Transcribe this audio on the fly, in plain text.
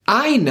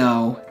I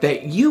know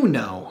that you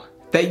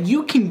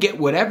can get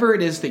whatever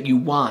it is that you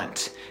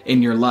want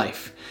in your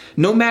life.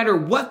 No matter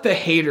what the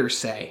haters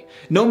say,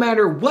 no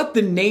matter what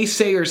the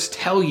naysayers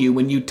tell you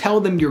when you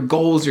tell them your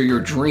goals or your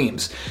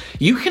dreams,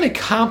 you can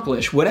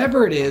accomplish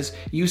whatever it is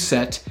you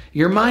set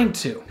your mind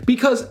to.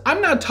 Because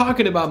I'm not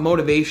talking about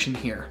motivation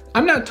here.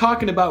 I'm not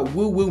talking about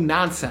woo-woo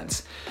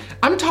nonsense.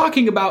 I'm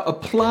talking about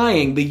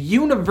applying the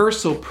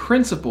universal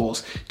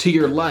principles to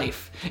your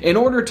life in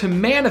order to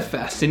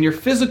manifest in your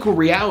physical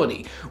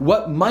reality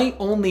what might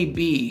only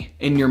be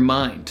in your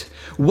mind.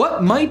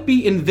 What might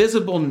be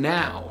invisible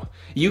now,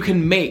 you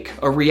can make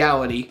a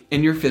reality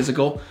in your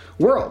physical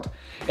world.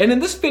 And in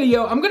this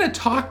video, I'm going to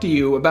talk to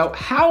you about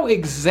how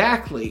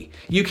exactly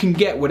you can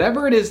get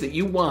whatever it is that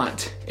you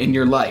want in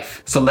your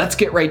life. So let's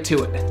get right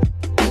to it.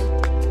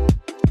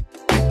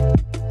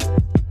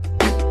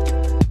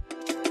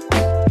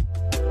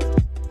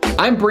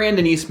 I'm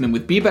Brandon Eastman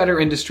with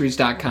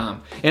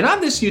BeBetterIndustries.com, and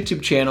on this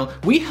YouTube channel,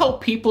 we help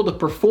people to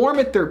perform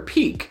at their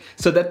peak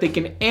so that they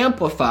can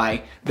amplify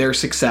their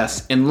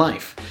success in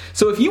life.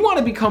 So if you want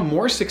to become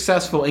more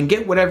successful and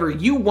get whatever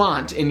you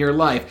want in your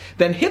life,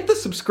 then hit the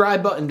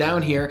subscribe button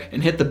down here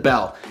and hit the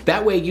bell.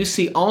 That way you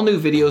see all new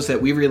videos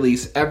that we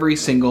release every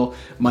single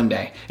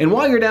Monday. And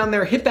while you're down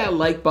there, hit that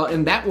like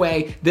button. That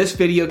way this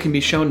video can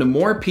be shown to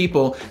more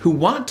people who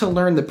want to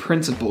learn the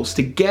principles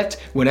to get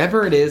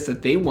whatever it is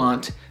that they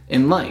want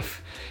in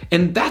life.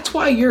 And that's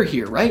why you're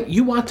here, right?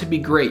 You want to be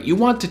great. You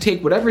want to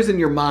take whatever's in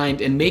your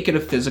mind and make it a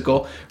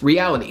physical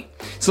reality.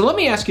 So let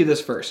me ask you this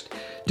first.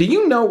 Do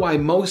you know why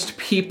most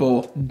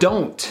people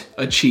don't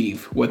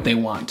achieve what they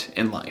want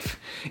in life?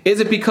 Is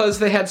it because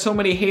they had so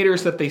many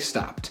haters that they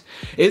stopped?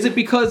 Is it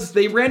because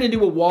they ran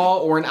into a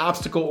wall or an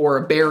obstacle or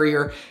a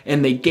barrier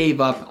and they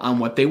gave up on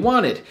what they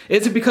wanted?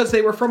 Is it because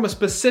they were from a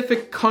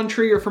specific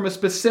country or from a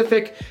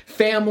specific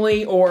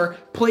family or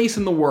place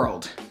in the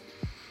world?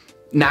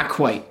 Not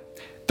quite.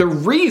 The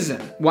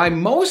reason why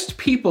most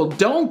people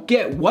don't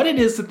get what it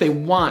is that they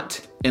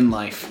want in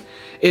life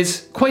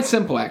is quite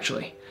simple,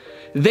 actually.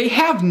 They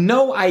have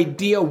no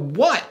idea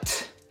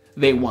what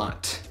they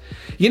want.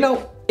 You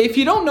know, if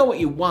you don't know what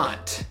you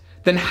want,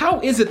 then how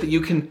is it that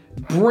you can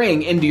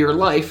bring into your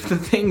life the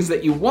things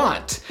that you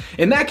want?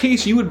 In that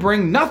case, you would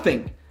bring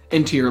nothing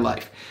into your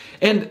life.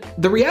 And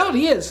the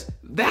reality is,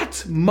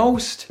 that's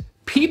most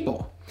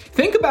people.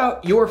 Think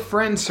about your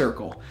friend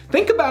circle.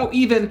 Think about,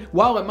 even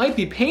while it might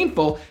be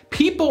painful,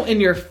 people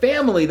in your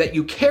family that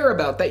you care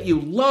about, that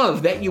you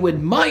love, that you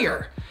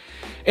admire.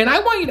 And I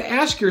want you to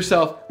ask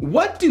yourself,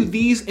 what do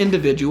these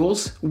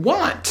individuals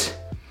want?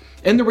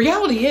 And the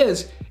reality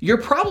is,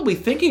 you're probably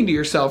thinking to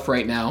yourself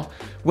right now,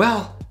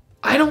 well,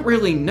 I don't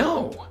really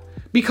know.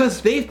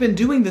 Because they've been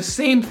doing the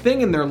same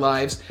thing in their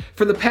lives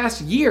for the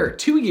past year,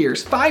 2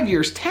 years, 5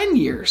 years, 10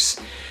 years.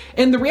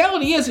 And the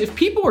reality is, if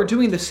people are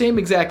doing the same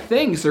exact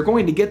things, they're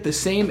going to get the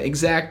same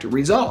exact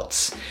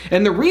results.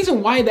 And the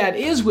reason why that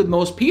is with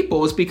most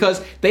people is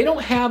because they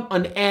don't have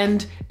an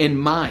end in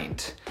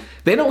mind.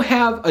 They don't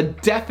have a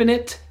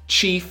definite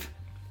chief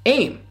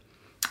aim.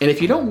 And if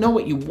you don't know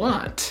what you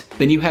want,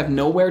 then you have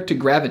nowhere to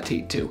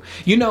gravitate to.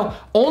 You know,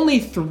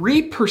 only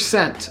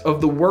 3%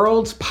 of the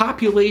world's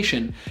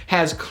population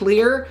has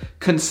clear,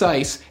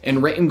 concise,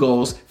 and written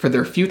goals for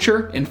their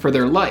future and for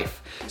their life.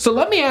 So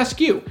let me ask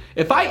you,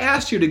 if I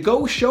asked you to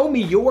go show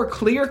me your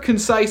clear,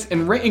 concise,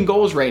 and written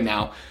goals right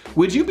now,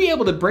 would you be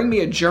able to bring me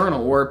a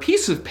journal or a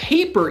piece of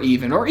paper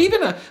even, or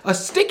even a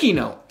sticky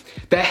note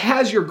that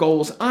has your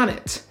goals on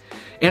it?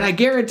 And I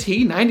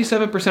guarantee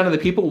 97% of the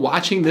people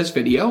watching this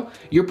video,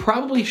 you're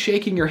probably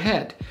shaking your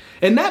head.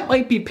 And that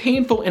might be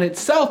painful in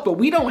itself, but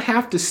we don't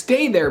have to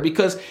stay there,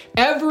 because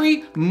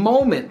every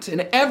moment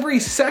and every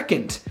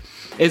second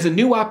is a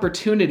new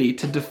opportunity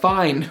to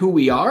define who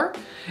we are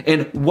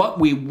and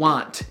what we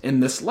want in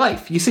this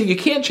life. You see, you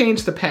can't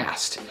change the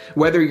past.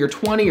 Whether you're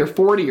 20 or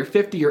 40 or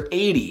 50 or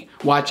 80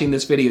 watching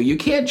this video, you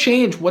can't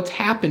change what's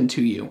happened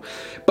to you.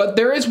 But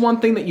there is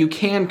one thing that you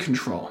can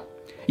control.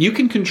 You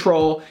can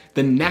control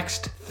the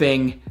next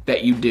thing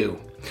that you do.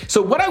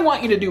 So what I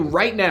want you to do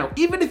right now,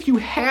 even if you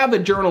have a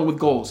journal with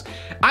goals,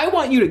 I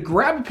want you to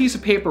grab a piece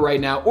of paper right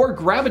now, or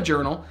grab a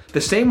journal,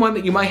 the same one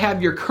that you might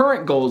have your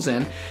current goals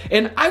in,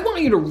 and I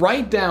want you to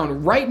write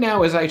down right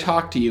now as I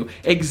talk to you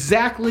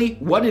exactly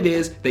what it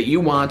is that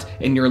you want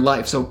in your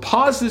life. So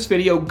pause this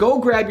video, go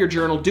grab your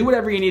journal, do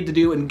whatever you need to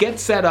do, and get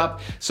set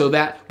up so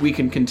that we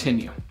can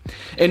continue.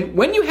 And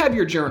when you have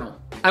your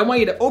journal, I want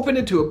you to open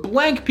it to a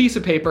blank piece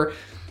of paper,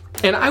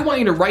 and I want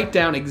you to write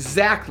down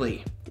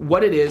exactly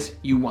what it is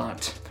you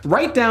want.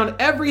 Write down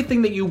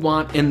everything that you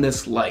want in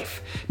this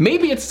life.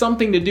 Maybe it's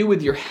something to do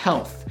with your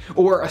health,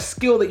 or a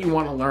skill that you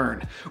want to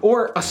learn,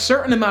 or a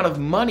certain amount of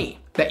money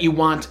that you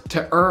want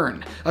to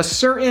earn, a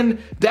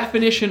certain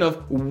definition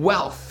of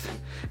wealth.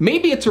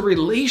 Maybe it's a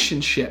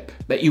relationship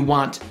that you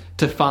want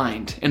to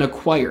find and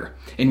acquire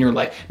in your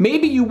life.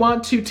 Maybe you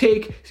want to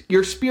take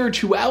your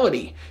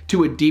spirituality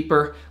to a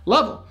deeper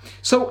level.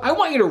 So I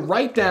want you to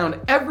write down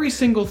every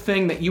single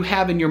thing that you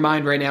have in your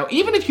mind right now.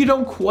 Even if you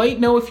don't quite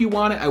know if you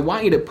want it, I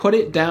want you to put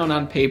it down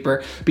on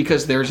paper,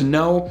 because there's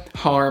no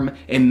harm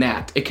in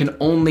that. It can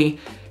only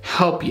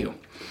help you.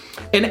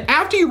 And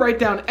after you write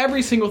down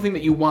every single thing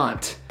that you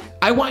want,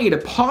 I want you to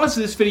pause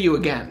this video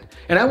again,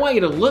 and I want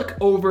you to look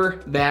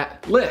over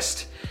that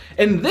list.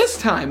 And this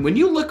time, when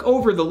you look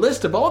over the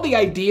list of all the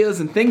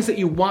ideas and things that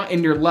you want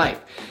in your life,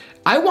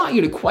 I want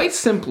you to quite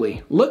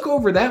simply look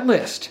over that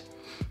list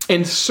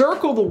and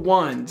circle the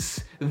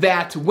ones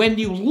that when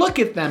you look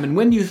at them and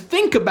when you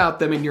think about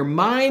them in your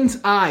mind's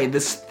eye,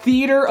 this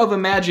theater of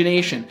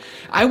imagination,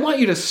 I want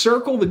you to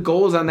circle the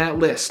goals on that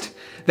list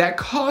that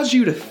cause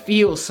you to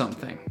feel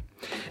something.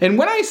 And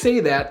when I say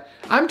that,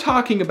 I'm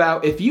talking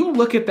about if you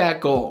look at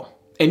that goal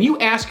and you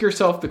ask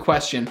yourself the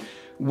question,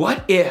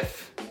 what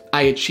if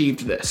I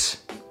achieved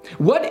this?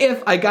 What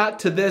if I got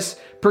to this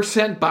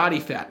 % body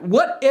fat?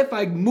 What if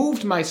I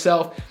moved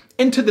myself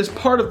into this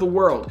part of the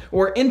world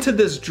or into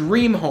this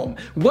dream home?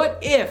 What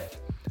if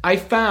I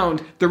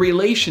found the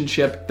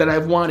relationship that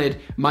I've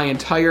wanted my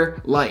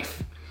entire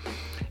life?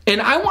 And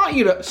I want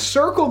you to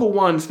circle the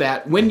ones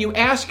that when you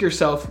ask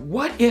yourself,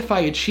 what if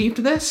I achieved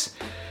this?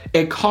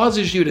 It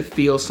causes you to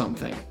feel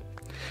something.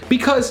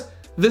 Because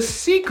the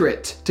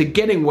secret to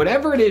getting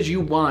whatever it is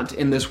you want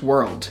in this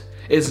world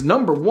is,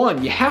 number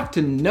one, you have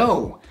to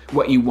know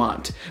what you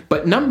want.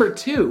 But number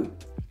two,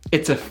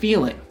 it's a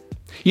feeling.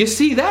 You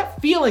see,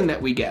 that feeling that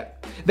we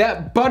get,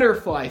 that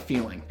butterfly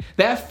feeling,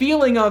 that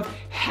feeling of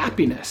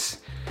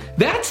happiness,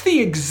 that's the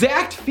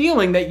exact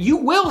feeling that you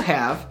will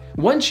have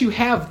once you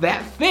have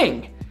that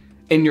thing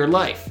in your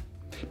life.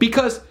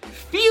 Because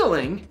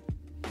feeling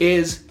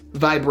is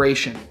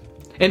vibration.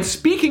 And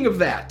speaking of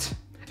that,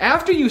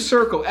 after you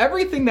circle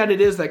everything that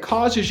it is that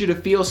causes you to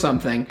feel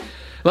something,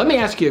 let me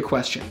ask you a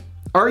question.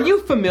 Are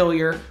you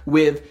familiar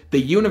with the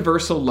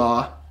universal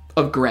law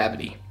of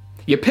gravity?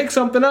 You pick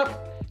something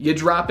up, you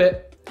drop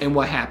it, and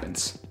what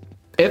happens?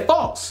 It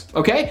falls,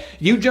 okay?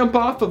 You jump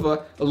off of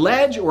a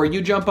ledge or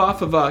you jump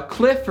off of a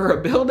cliff or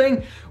a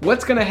building,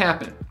 what's gonna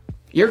happen?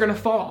 You're gonna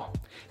fall.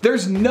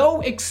 There's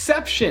no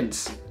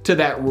exceptions to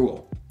that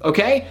rule,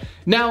 okay?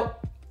 Now,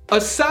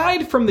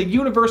 aside from the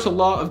universal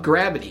law of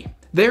gravity,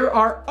 there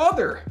are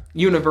other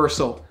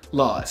universal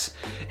laws.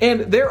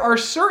 And there are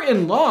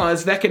certain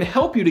laws that can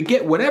help you to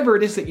get whatever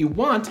it is that you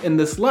want in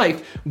this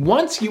life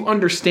once you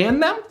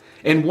understand them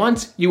and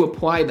once you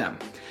apply them.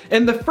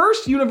 And the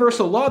first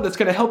universal law that's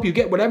going to help you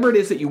get whatever it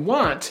is that you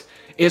want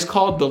is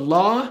called the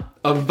law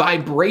of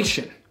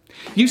vibration.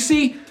 You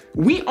see,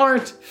 we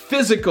aren't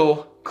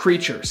physical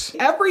creatures.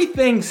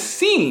 Everything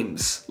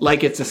seems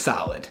like it's a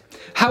solid.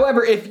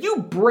 However, if you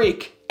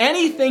break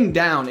anything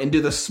down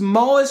into the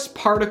smallest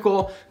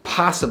particle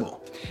possible,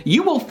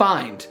 you will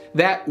find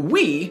that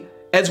we,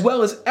 as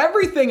well as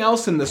everything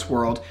else in this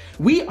world,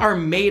 we are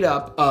made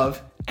up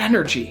of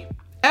energy.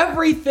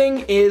 Everything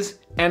is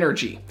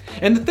energy.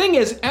 And the thing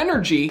is,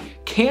 energy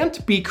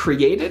can't be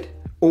created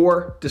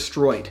or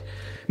destroyed.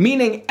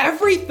 Meaning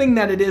everything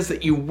that it is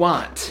that you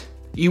want,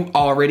 you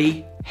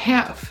already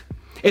have.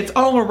 It's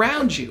all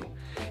around you.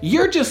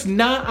 You're just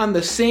not on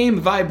the same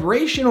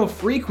vibrational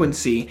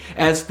frequency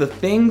as the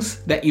things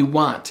that you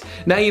want.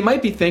 Now you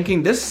might be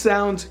thinking, this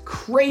sounds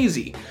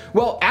crazy.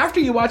 Well, after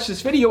you watch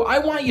this video, I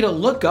want you to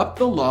look up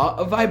the law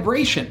of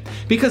vibration,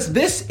 because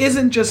this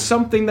isn't just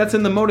something that's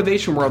in the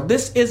motivation world.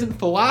 This isn't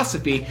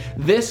philosophy.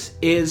 This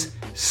is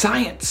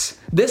science.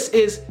 This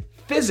is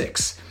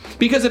physics.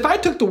 Because if I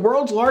took the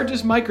world's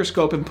largest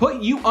microscope and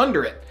put you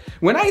under it,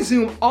 when I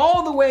zoom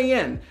all the way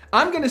in,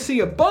 I'm going to see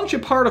a bunch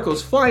of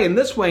particles flying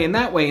this way and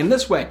that way and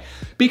this way,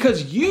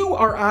 because you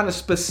are on a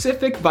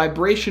specific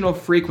vibrational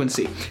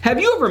frequency.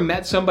 Have you ever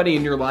met somebody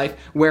in your life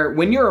where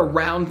when you're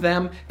around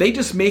them, they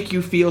just make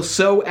you feel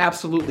so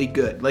absolutely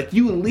good? Like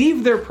you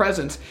leave their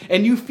presence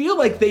and you feel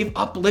like they've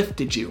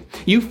uplifted you.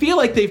 You feel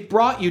like they've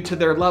brought you to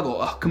their level,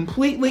 a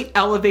completely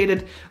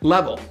elevated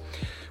level.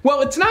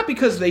 Well, it's not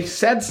because they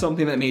said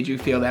something that made you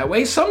feel that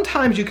way.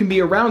 Sometimes you can be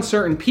around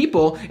certain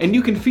people and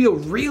you can feel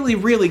really,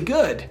 really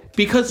good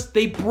because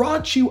they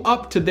brought you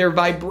up to their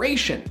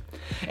vibration.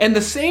 And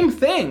the same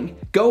thing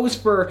goes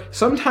for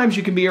sometimes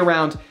you can be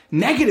around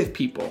negative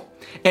people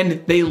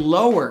and they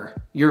lower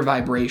your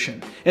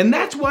vibration. And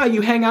that's why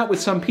you hang out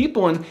with some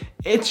people and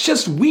it's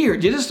just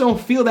weird. You just don't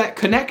feel that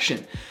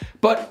connection.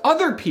 But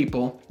other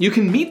people, you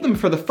can meet them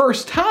for the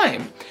first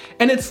time,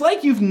 and it's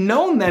like you've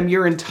known them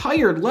your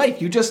entire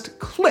life. You just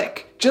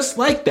click, just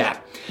like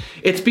that.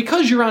 It's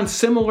because you're on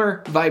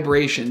similar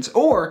vibrations,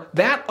 or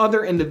that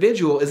other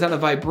individual is on a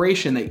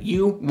vibration that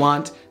you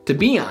want to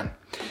be on.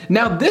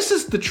 Now, this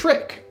is the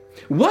trick.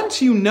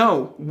 Once you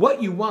know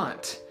what you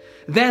want,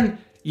 then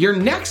your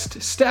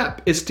next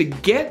step is to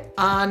get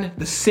on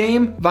the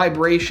same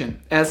vibration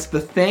as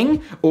the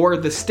thing or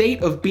the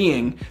state of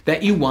being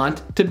that you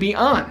want to be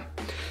on.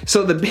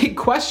 So the big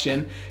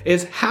question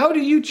is, how do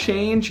you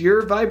change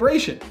your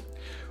vibration?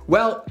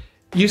 Well,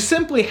 You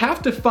simply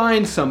have to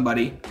find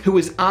somebody who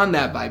is on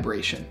that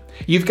vibration.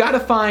 You've got to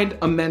find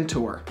a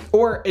mentor,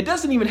 or it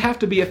doesn't even have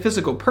to be a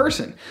physical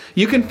person.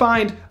 You can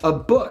find a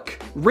book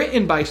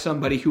written by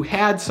somebody who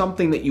had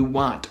something that you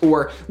want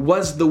or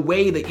was the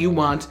way that you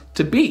want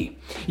to be.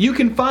 You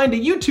can find a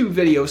YouTube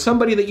video,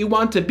 somebody that you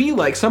want to be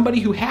like, somebody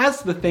who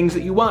has the things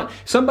that you want,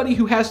 somebody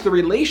who has the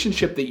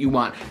relationship that you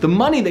want, the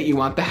money that you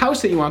want, the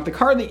house that you want, the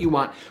car that you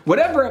want,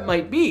 whatever it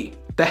might be,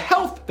 the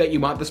health that you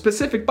want, the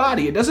specific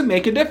body. It doesn't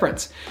make a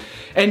difference.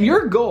 And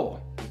your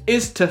goal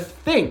is to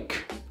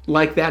think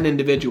like that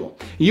individual.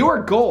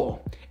 Your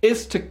goal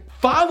is to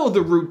follow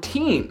the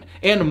routine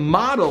and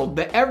model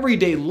the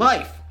everyday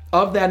life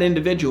of that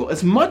individual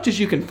as much as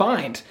you can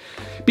find.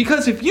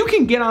 Because if you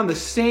can get on the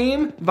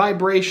same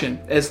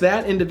vibration as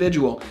that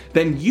individual,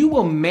 then you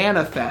will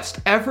manifest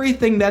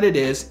everything that it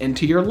is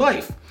into your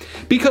life.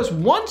 Because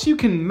once you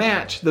can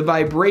match the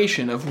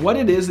vibration of what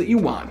it is that you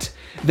want,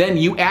 then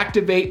you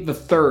activate the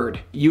third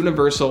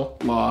universal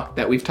law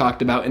that we've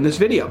talked about in this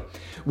video,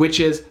 which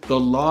is the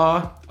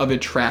law of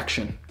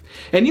attraction.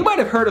 And you might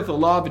have heard of the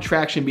law of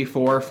attraction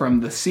before from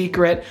The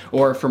Secret,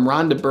 or from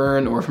Rhonda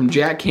Byrne, or from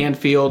Jack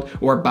Canfield,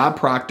 or Bob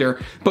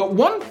Proctor. But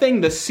one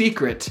thing The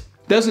Secret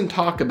doesn't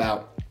talk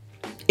about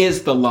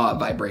is the law of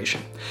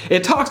vibration.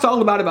 It talks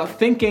all about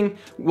thinking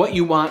what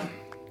you want.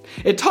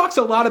 It talks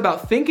a lot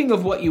about thinking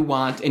of what you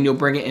want and you'll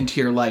bring it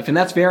into your life, and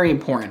that's very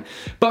important.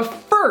 But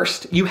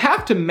first, you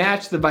have to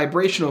match the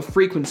vibrational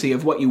frequency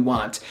of what you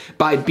want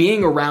by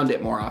being around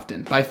it more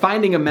often, by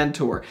finding a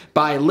mentor,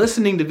 by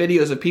listening to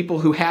videos of people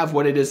who have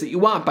what it is that you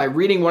want, by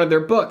reading one of their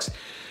books.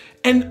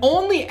 And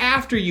only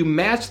after you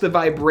match the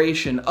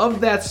vibration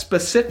of that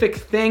specific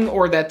thing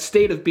or that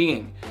state of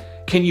being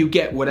can you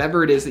get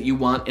whatever it is that you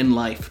want in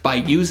life by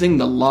using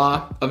the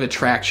law of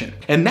attraction.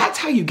 And that's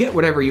how you get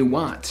whatever you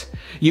want.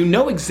 You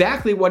know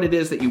exactly what it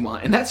is that you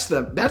want, and that's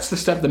the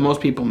step that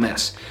most people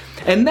miss.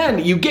 And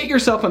then you get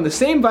yourself on the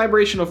same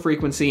vibrational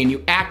frequency and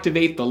you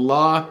activate the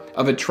law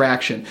of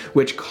attraction,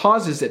 which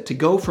causes it to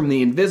go from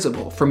the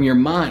invisible, from your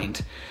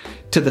mind,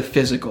 to the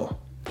physical.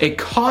 It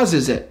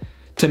causes it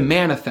to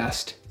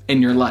manifest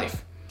in your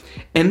life.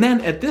 And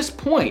then at this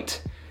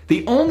point,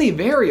 the only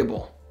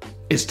variable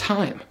is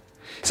time.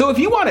 So if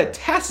you want to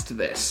test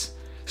this,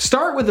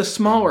 start with a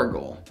smaller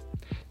goal.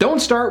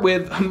 Don't start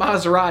with a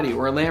Maserati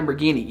or a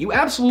Lamborghini. You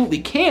absolutely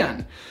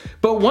can.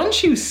 But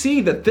once you see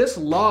that this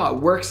law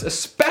works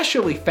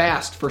especially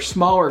fast for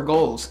smaller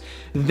goals,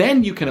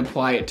 then you can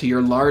apply it to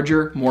your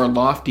larger, more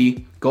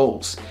lofty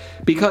goals.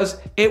 Because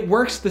it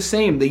works the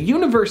same. The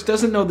universe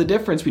doesn't know the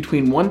difference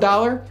between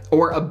 $1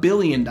 or $1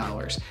 billion.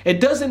 It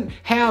doesn't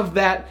have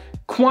that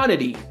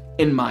quantity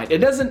in mind. It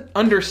doesn't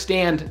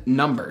understand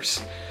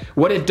numbers.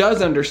 What it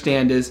does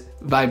understand is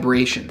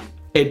vibration.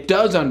 It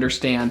does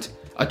understand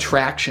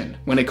attraction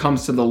when it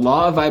comes to the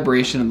law of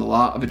vibration and the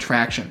law of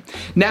attraction.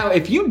 Now,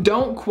 if you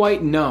don't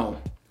quite know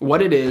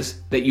what it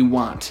is that you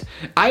want,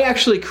 I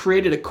actually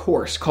created a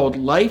course called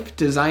Life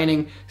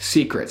Designing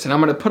Secrets, and I'm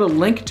going to put a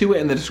link to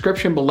it in the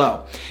description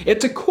below.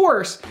 It's a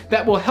course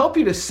that will help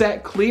you to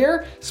set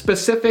clear,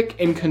 specific,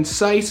 and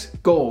concise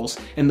goals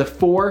in the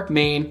 4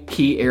 main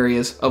key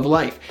areas of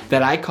life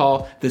that I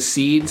call the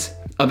seeds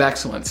of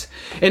excellence.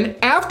 And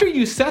after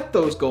you set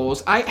those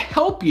goals, I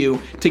help you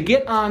to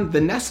get on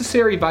the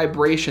necessary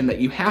vibration that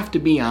you have to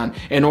be on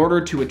in order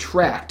to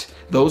attract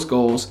those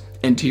goals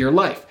into your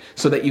life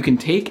so that you can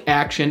take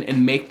action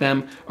and make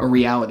them a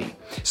reality.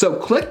 So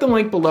click the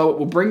link below. It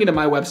will bring you to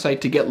my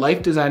website to get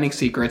Life Designing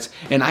Secrets,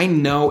 and I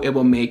know it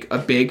will make a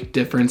big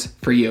difference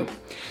for you.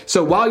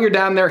 So while you're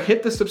down there,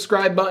 hit the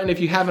subscribe button if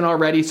you haven't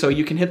already so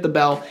you can hit the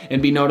bell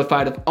and be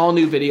notified of all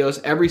new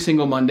videos every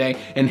single Monday,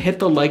 and hit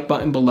the like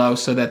button below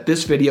so that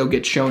this video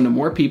gets shown to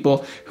more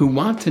people who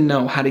want to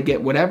know how to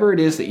get whatever it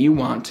is that you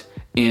want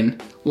in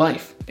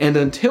life. And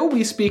until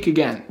we speak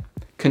again,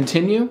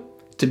 continue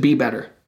to be better.